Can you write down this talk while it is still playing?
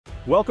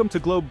Welcome to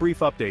Globe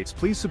Brief Updates.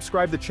 Please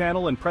subscribe the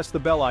channel and press the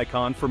bell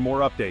icon for more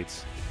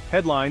updates.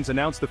 Headlines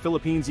announce the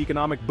Philippines'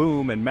 economic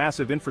boom and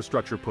massive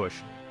infrastructure push.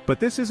 But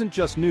this isn't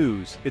just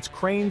news, it's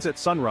cranes at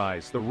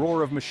sunrise, the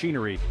roar of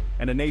machinery,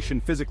 and a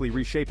nation physically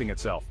reshaping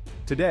itself.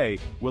 Today,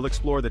 we'll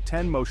explore the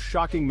 10 most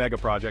shocking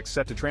megaprojects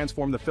set to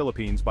transform the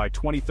Philippines by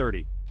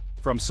 2030.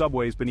 From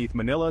subways beneath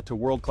Manila to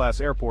world-class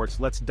airports,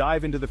 let's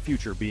dive into the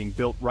future being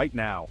built right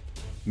now.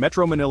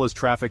 Metro Manila's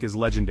traffic is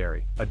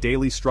legendary, a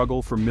daily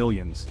struggle for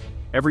millions.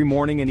 Every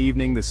morning and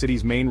evening, the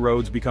city's main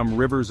roads become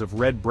rivers of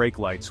red brake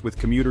lights, with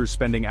commuters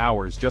spending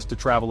hours just to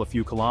travel a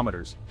few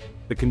kilometers.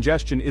 The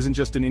congestion isn't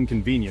just an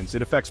inconvenience,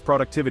 it affects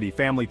productivity,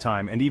 family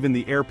time, and even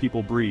the air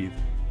people breathe.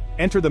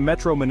 Enter the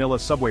Metro Manila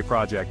subway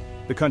project,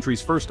 the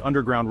country's first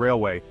underground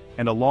railway,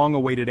 and a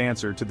long-awaited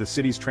answer to the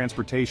city's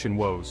transportation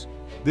woes.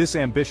 This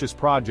ambitious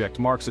project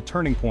marks a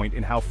turning point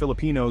in how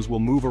Filipinos will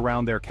move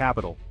around their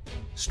capital.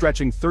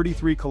 Stretching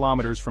 33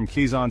 kilometers from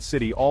Quezon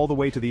City all the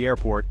way to the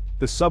airport,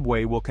 the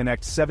subway will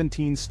connect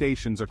 17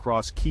 stations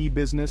across key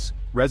business,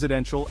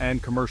 residential,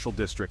 and commercial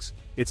districts.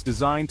 It's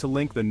designed to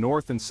link the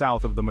north and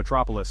south of the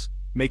metropolis,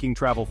 making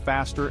travel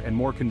faster and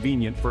more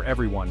convenient for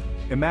everyone.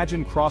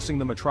 Imagine crossing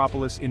the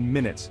metropolis in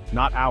minutes,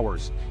 not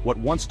hours. What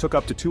once took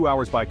up to 2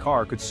 hours by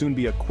car could soon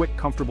be a quick,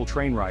 comfortable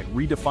train ride,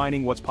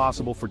 redefining what's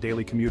possible for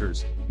daily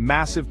commuters.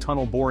 Massive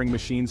tunnel boring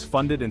machines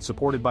funded and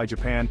supported by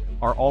Japan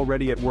are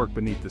already at work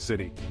beneath the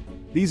city.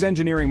 These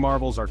engineering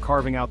marvels are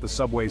carving out the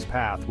subway's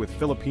path, with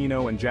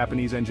Filipino and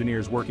Japanese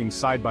engineers working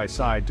side by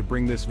side to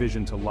bring this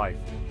vision to life.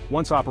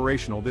 Once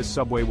operational, this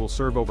subway will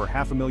serve over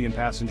 500,000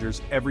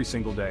 passengers every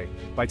single day.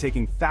 By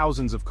taking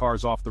thousands of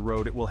cars off the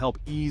road, it will help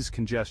ease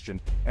congestion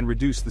and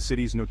reduce the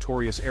city's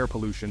notorious air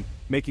pollution,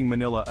 making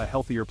Manila a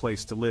healthier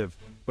place to live.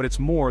 But it's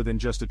more than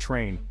just a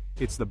train.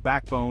 It's the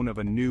backbone of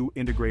a new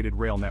integrated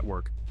rail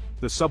network.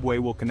 The subway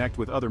will connect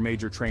with other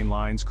major train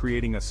lines,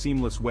 creating a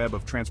seamless web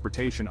of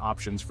transportation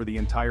options for the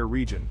entire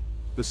region.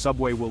 The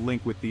subway will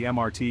link with the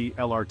MRT,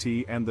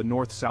 LRT, and the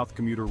North-South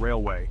Commuter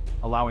Railway,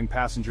 allowing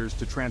passengers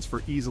to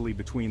transfer easily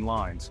between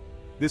lines.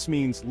 This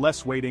means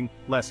less waiting,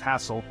 less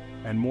hassle,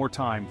 and more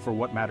time for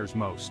what matters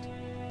most.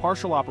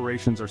 Partial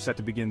operations are set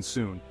to begin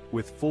soon,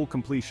 with full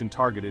completion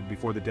targeted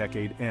before the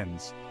decade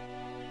ends.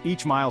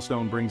 Each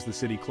milestone brings the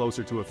city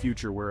closer to a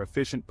future where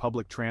efficient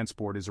public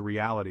transport is a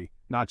reality,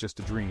 not just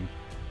a dream.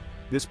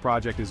 This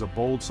project is a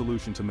bold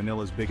solution to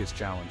Manila's biggest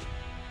challenge.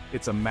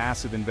 It's a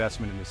massive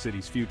investment in the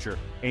city's future,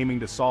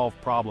 aiming to solve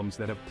problems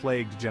that have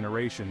plagued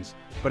generations.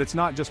 But it's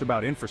not just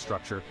about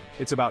infrastructure,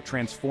 it's about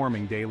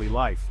transforming daily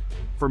life.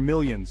 For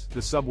millions,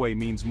 the subway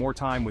means more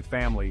time with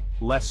family,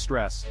 less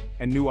stress,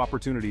 and new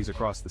opportunities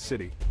across the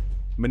city.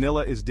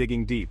 Manila is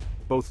digging deep,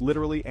 both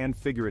literally and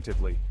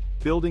figuratively,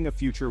 building a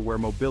future where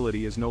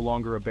mobility is no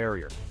longer a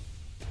barrier.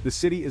 The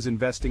city is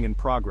investing in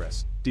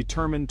progress,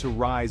 determined to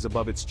rise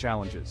above its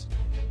challenges.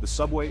 The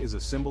subway is a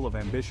symbol of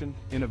ambition,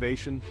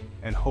 innovation,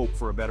 and hope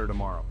for a better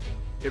tomorrow.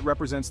 It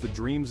represents the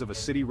dreams of a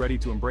city ready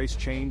to embrace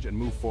change and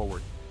move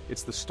forward.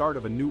 It's the start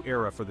of a new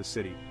era for the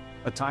city,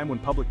 a time when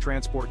public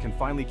transport can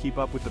finally keep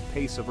up with the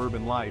pace of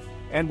urban life,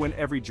 and when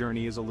every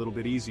journey is a little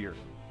bit easier.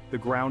 The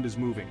ground is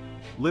moving,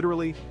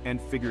 literally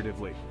and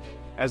figuratively.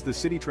 As the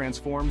city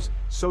transforms,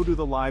 so do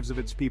the lives of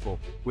its people,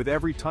 with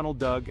every tunnel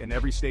dug and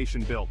every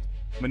station built.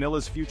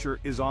 Manila's future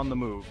is on the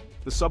move.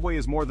 The subway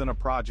is more than a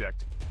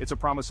project. It's a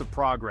promise of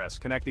progress,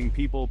 connecting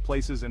people,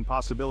 places, and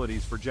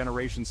possibilities for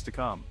generations to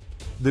come.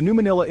 The new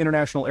Manila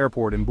International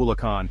Airport in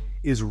Bulacan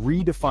is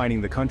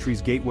redefining the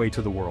country's gateway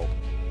to the world.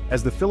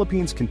 As the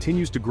Philippines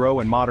continues to grow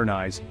and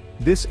modernize,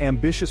 this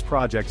ambitious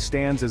project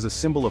stands as a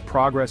symbol of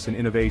progress and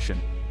innovation,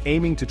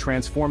 aiming to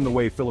transform the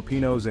way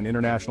Filipinos and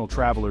international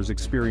travelers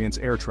experience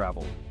air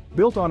travel.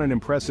 Built on an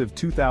impressive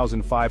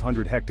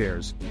 2,500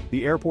 hectares,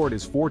 the airport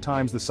is 4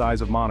 times the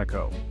size of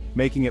Monaco,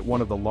 making it one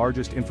of the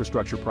largest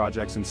infrastructure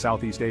projects in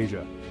Southeast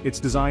Asia.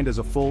 It's designed as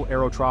a full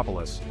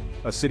aerotropolis,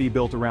 a city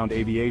built around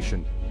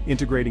aviation,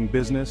 integrating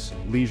business,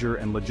 leisure,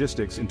 and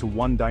logistics into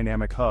one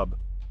dynamic hub.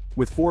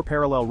 With 4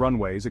 parallel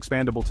runways,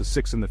 expandable to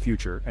 6 in the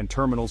future, and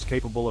terminals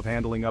capable of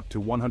handling up to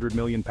 100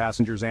 million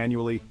passengers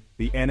annually,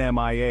 the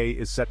NMIA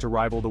is set to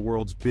rival the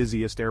world's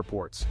busiest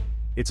airports.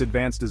 Its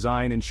advanced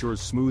design ensures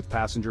smooth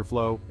passenger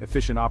flow,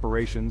 efficient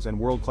operations, and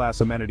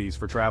world-class amenities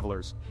for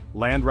travelers.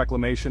 Land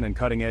reclamation and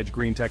cutting-edge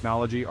green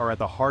technology are at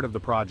the heart of the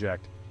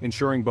project,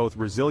 ensuring both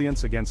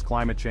resilience against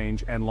climate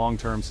change and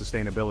long-term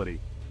sustainability.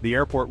 The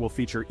airport will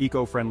feature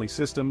eco-friendly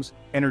systems,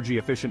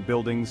 energy-efficient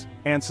buildings,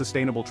 and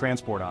sustainable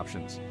transport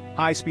options.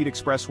 High-speed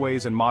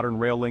expressways and modern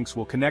rail links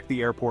will connect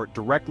the airport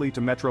directly to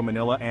Metro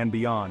Manila and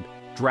beyond,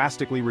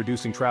 drastically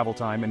reducing travel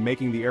time and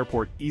making the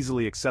airport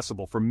easily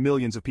accessible for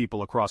millions of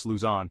people across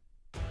Luzon.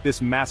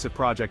 This massive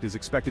project is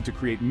expected to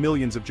create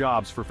millions of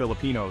jobs for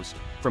Filipinos,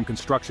 from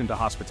construction to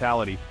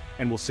hospitality,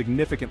 and will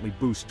significantly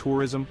boost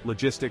tourism,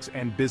 logistics,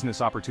 and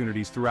business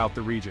opportunities throughout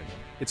the region.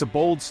 It's a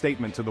bold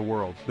statement to the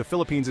world. The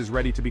Philippines is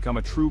ready to become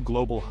a true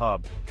global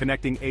hub,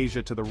 connecting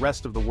Asia to the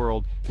rest of the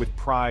world with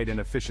pride and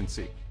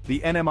efficiency. The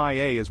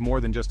NMIA is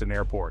more than just an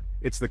airport.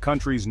 It's the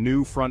country's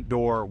new front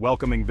door,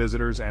 welcoming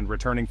visitors and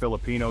returning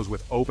Filipinos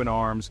with open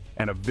arms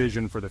and a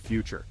vision for the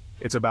future.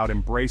 It's about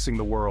embracing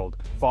the world,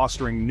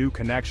 fostering new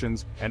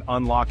connections, and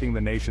unlocking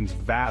the nation's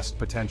vast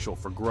potential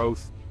for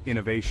growth,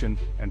 innovation,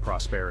 and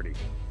prosperity.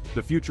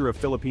 The future of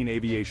Philippine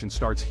aviation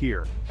starts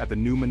here, at the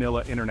New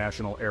Manila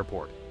International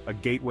Airport, a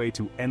gateway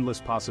to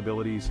endless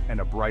possibilities and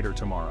a brighter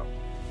tomorrow.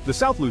 The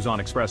South Luzon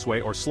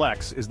Expressway, or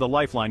SLEX, is the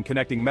lifeline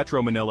connecting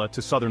Metro Manila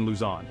to southern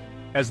Luzon.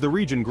 As the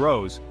region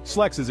grows,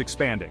 SLEX is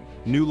expanding.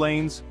 New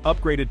lanes,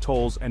 upgraded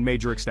tolls, and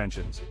major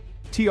extensions.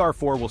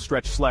 TR4 will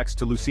stretch SLEX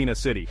to Lucena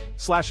City,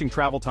 slashing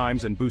travel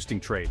times and boosting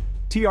trade.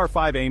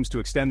 TR5 aims to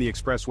extend the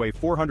expressway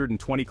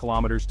 420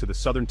 kilometers to the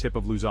southern tip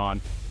of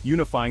Luzon,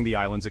 unifying the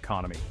island's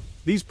economy.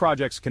 These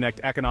projects connect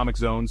economic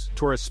zones,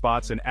 tourist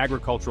spots, and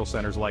agricultural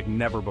centers like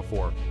never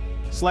before.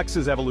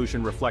 SLEX's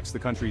evolution reflects the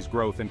country's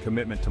growth and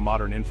commitment to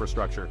modern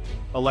infrastructure.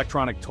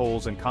 Electronic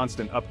tolls and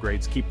constant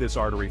upgrades keep this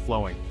artery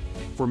flowing.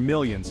 For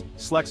millions,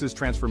 SLEX's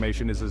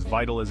transformation is as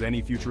vital as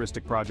any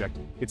futuristic project.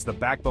 It's the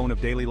backbone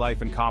of daily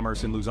life and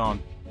commerce in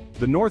Luzon.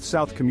 The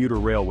North-South Commuter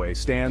Railway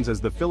stands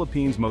as the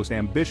Philippines' most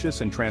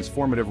ambitious and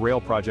transformative rail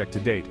project to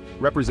date,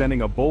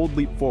 representing a bold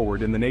leap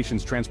forward in the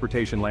nation's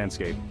transportation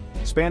landscape.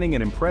 Spanning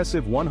an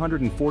impressive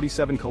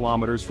 147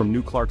 kilometers from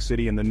New Clark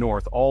City in the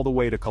north all the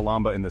way to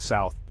Calamba in the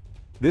south.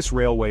 This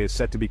railway is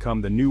set to become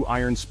the new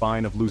iron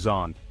spine of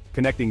Luzon,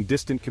 connecting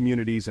distant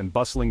communities and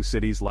bustling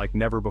cities like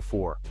never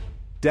before.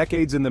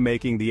 Decades in the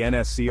making, the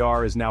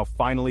NSCR is now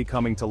finally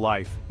coming to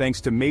life,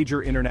 thanks to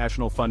major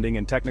international funding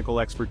and technical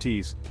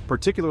expertise,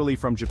 particularly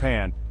from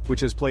Japan,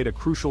 which has played a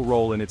crucial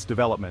role in its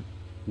development.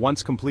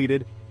 Once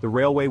completed, the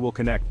railway will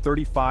connect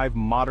 35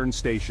 modern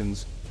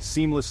stations,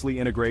 seamlessly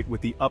integrate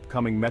with the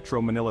upcoming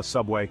Metro Manila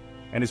subway,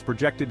 and is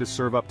projected to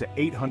serve up to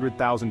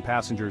 800,000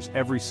 passengers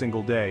every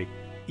single day,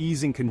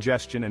 easing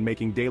congestion and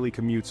making daily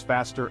commutes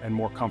faster and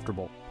more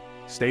comfortable.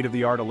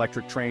 State-of-the-art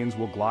electric trains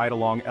will glide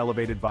along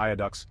elevated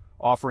viaducts,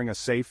 offering a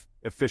safe,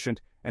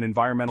 efficient, and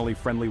environmentally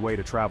friendly way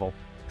to travel,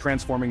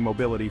 transforming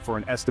mobility for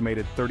an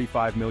estimated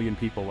 35 million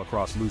people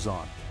across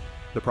Luzon.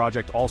 The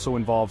project also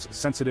involves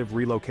sensitive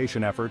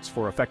relocation efforts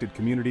for affected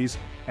communities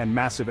and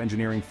massive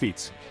engineering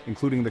feats,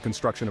 including the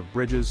construction of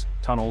bridges,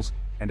 tunnels,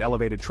 and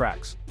elevated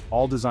tracks,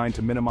 all designed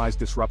to minimize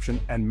disruption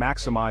and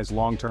maximize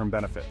long-term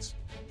benefits.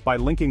 By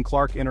linking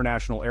Clark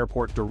International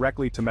Airport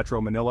directly to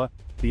Metro Manila,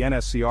 the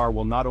NSCR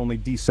will not only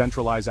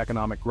decentralize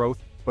economic growth,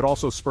 but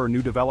also spur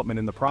new development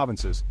in the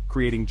provinces,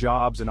 creating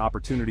jobs and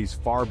opportunities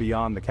far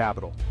beyond the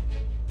capital.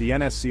 The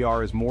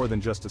NSCR is more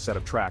than just a set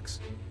of tracks.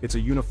 It's a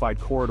unified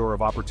corridor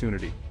of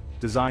opportunity,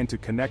 designed to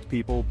connect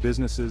people,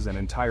 businesses, and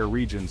entire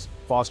regions,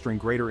 fostering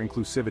greater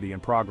inclusivity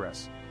and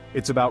progress.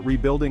 It's about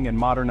rebuilding and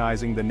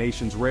modernizing the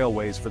nation's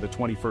railways for the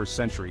 21st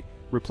century,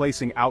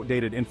 replacing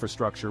outdated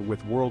infrastructure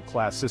with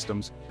world-class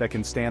systems that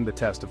can stand the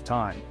test of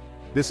time.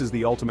 This is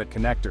the ultimate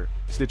connector,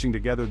 stitching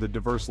together the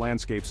diverse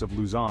landscapes of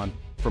Luzon,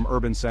 from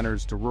urban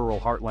centers to rural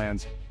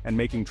heartlands, and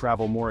making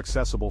travel more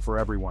accessible for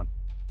everyone.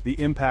 The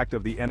impact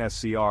of the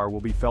NSCR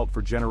will be felt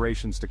for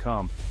generations to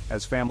come,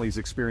 as families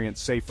experience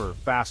safer,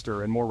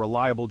 faster, and more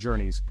reliable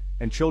journeys,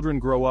 and children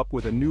grow up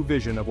with a new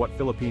vision of what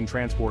Philippine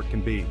transport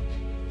can be.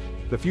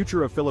 The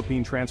future of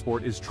Philippine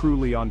transport is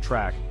truly on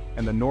track,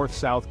 and the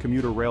North-South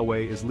Commuter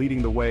Railway is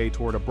leading the way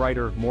toward a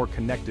brighter, more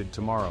connected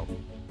tomorrow.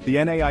 The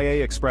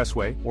NAIA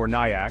Expressway, or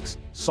NIAX,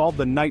 solved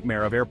the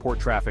nightmare of airport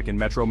traffic in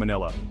Metro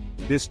Manila.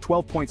 This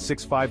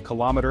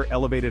 12.65-kilometer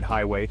elevated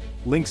highway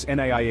links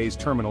NAIA's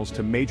terminals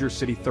to major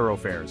city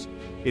thoroughfares.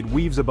 It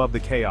weaves above the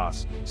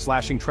chaos,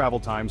 slashing travel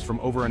times from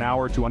over an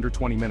hour to under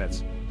 20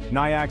 minutes.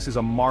 NIAX is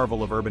a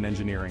marvel of urban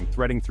engineering,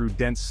 threading through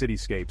dense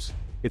cityscapes.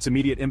 Its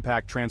immediate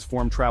impact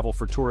transformed travel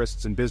for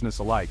tourists and business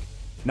alike.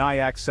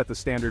 NIAX set the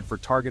standard for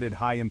targeted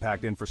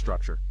high-impact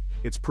infrastructure.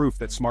 It's proof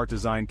that smart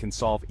design can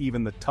solve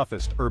even the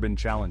toughest urban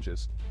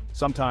challenges.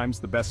 Sometimes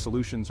the best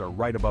solutions are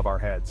right above our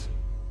heads.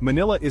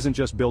 Manila isn't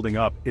just building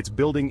up, it's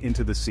building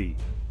into the sea.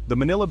 The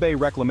Manila Bay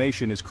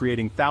Reclamation is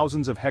creating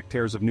thousands of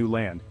hectares of new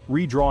land,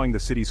 redrawing the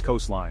city's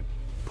coastline.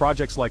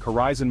 Projects like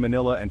Horizon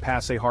Manila and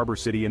Pasay Harbor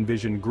City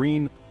envision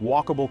green,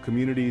 walkable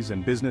communities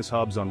and business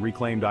hubs on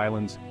reclaimed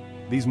islands.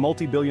 These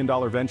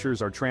multi-billion-dollar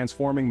ventures are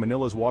transforming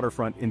Manila's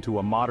waterfront into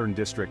a modern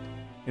district.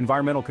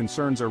 Environmental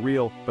concerns are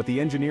real, but the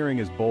engineering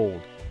is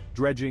bold.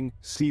 Dredging,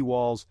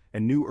 seawalls,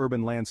 and new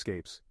urban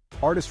landscapes.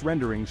 Artist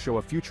renderings show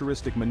a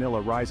futuristic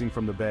Manila rising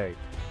from the bay.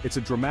 It's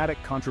a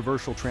dramatic,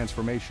 controversial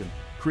transformation,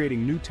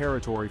 creating new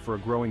territory for a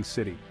growing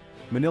city.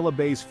 Manila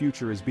Bay's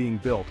future is being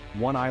built,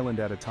 one island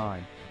at a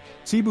time.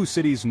 Cebu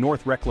City's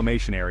North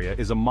Reclamation Area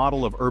is a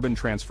model of urban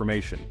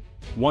transformation.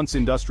 Once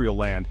industrial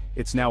land,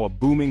 it's now a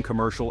booming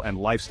commercial and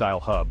lifestyle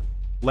hub.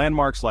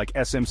 Landmarks like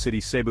SM City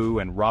Cebu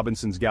and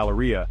Robinson's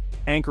Galleria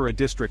anchor a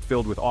district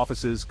filled with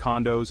offices,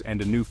 condos,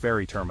 and a new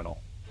ferry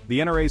terminal. The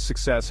NRA's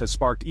success has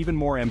sparked even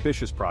more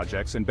ambitious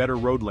projects and better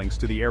road links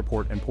to the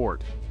airport and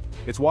port.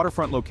 Its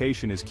waterfront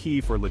location is key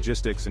for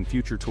logistics and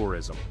future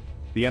tourism.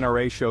 The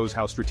NRA shows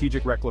how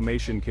strategic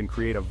reclamation can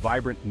create a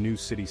vibrant new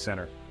city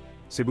center.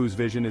 Cebu's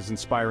vision is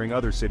inspiring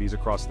other cities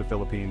across the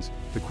Philippines.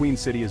 The Queen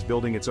City is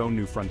building its own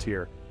new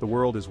frontier. The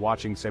world is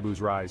watching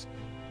Cebu's rise.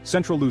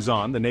 Central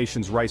Luzon, the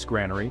nation's rice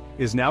granary,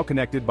 is now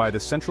connected by the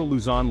Central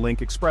Luzon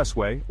Link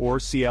Expressway, or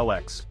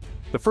CLX.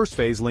 The first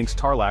phase links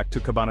Tarlac to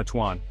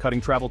Cabanatuan,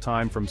 cutting travel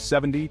time from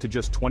 70 to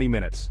just 20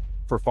 minutes.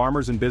 For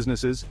farmers and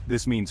businesses,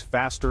 this means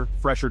faster,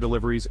 fresher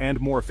deliveries and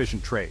more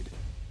efficient trade.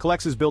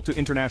 CLX is built to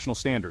international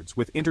standards,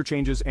 with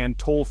interchanges and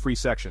toll-free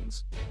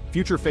sections.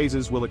 Future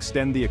phases will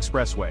extend the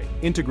expressway,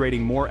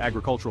 integrating more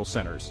agricultural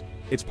centers.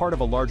 It's part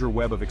of a larger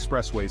web of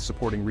expressways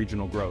supporting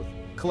regional growth.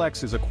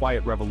 CLX is a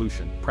quiet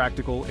revolution,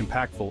 practical,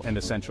 impactful, and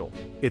essential.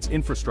 It's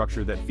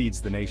infrastructure that feeds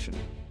the nation.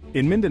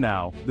 In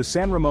Mindanao, the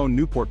San Ramon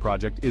Newport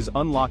project is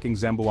unlocking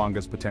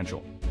Zamboanga's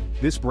potential.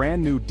 This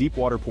brand new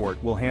deepwater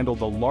port will handle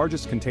the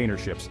largest container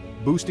ships,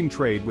 boosting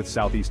trade with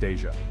Southeast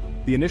Asia.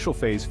 The initial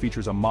phase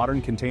features a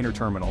modern container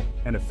terminal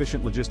and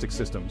efficient logistics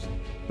systems.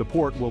 The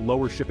port will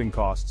lower shipping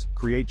costs,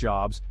 create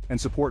jobs, and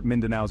support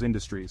Mindanao's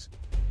industries.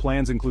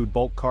 Plans include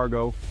bulk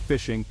cargo,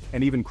 fishing,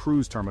 and even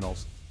cruise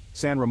terminals.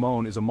 San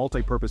Ramon is a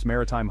multi-purpose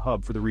maritime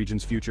hub for the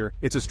region's future.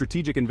 It's a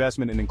strategic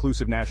investment in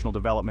inclusive national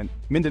development.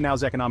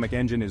 Mindanao's economic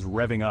engine is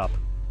revving up.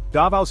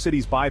 Davao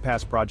City's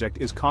bypass project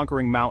is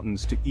conquering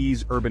mountains to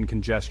ease urban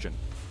congestion.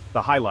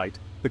 The highlight,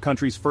 the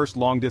country's first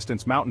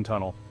long-distance mountain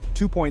tunnel,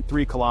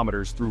 2.3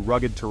 kilometers through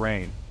rugged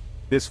terrain.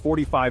 This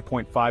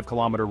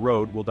 45.5-kilometer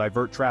road will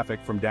divert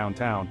traffic from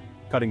downtown,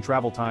 cutting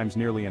travel times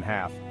nearly in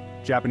half.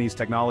 Japanese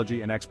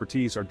technology and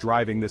expertise are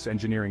driving this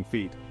engineering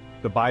feat.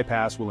 The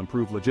bypass will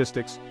improve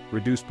logistics,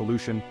 reduce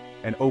pollution,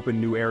 and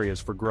open new areas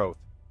for growth.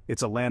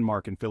 It's a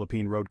landmark in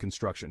Philippine road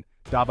construction.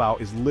 Davao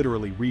is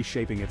literally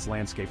reshaping its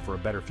landscape for a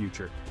better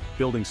future,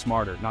 building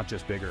smarter, not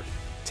just bigger.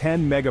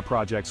 10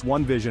 megaprojects,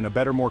 one vision, a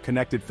better, more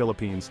connected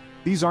Philippines.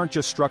 These aren't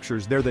just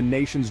structures, they're the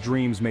nation's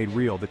dreams made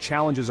real. The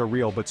challenges are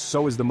real, but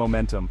so is the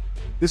momentum.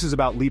 This is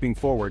about leaping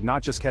forward,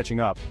 not just catching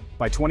up.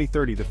 By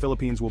 2030, the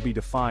Philippines will be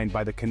defined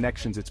by the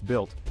connections it's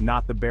built,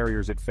 not the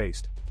barriers it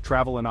faced.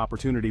 Travel and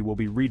opportunity will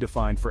be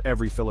redefined for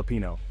every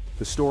Filipino.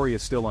 The story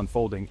is still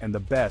unfolding, and the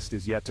best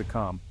is yet to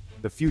come.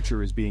 The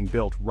future is being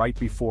built right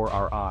before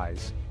our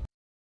eyes.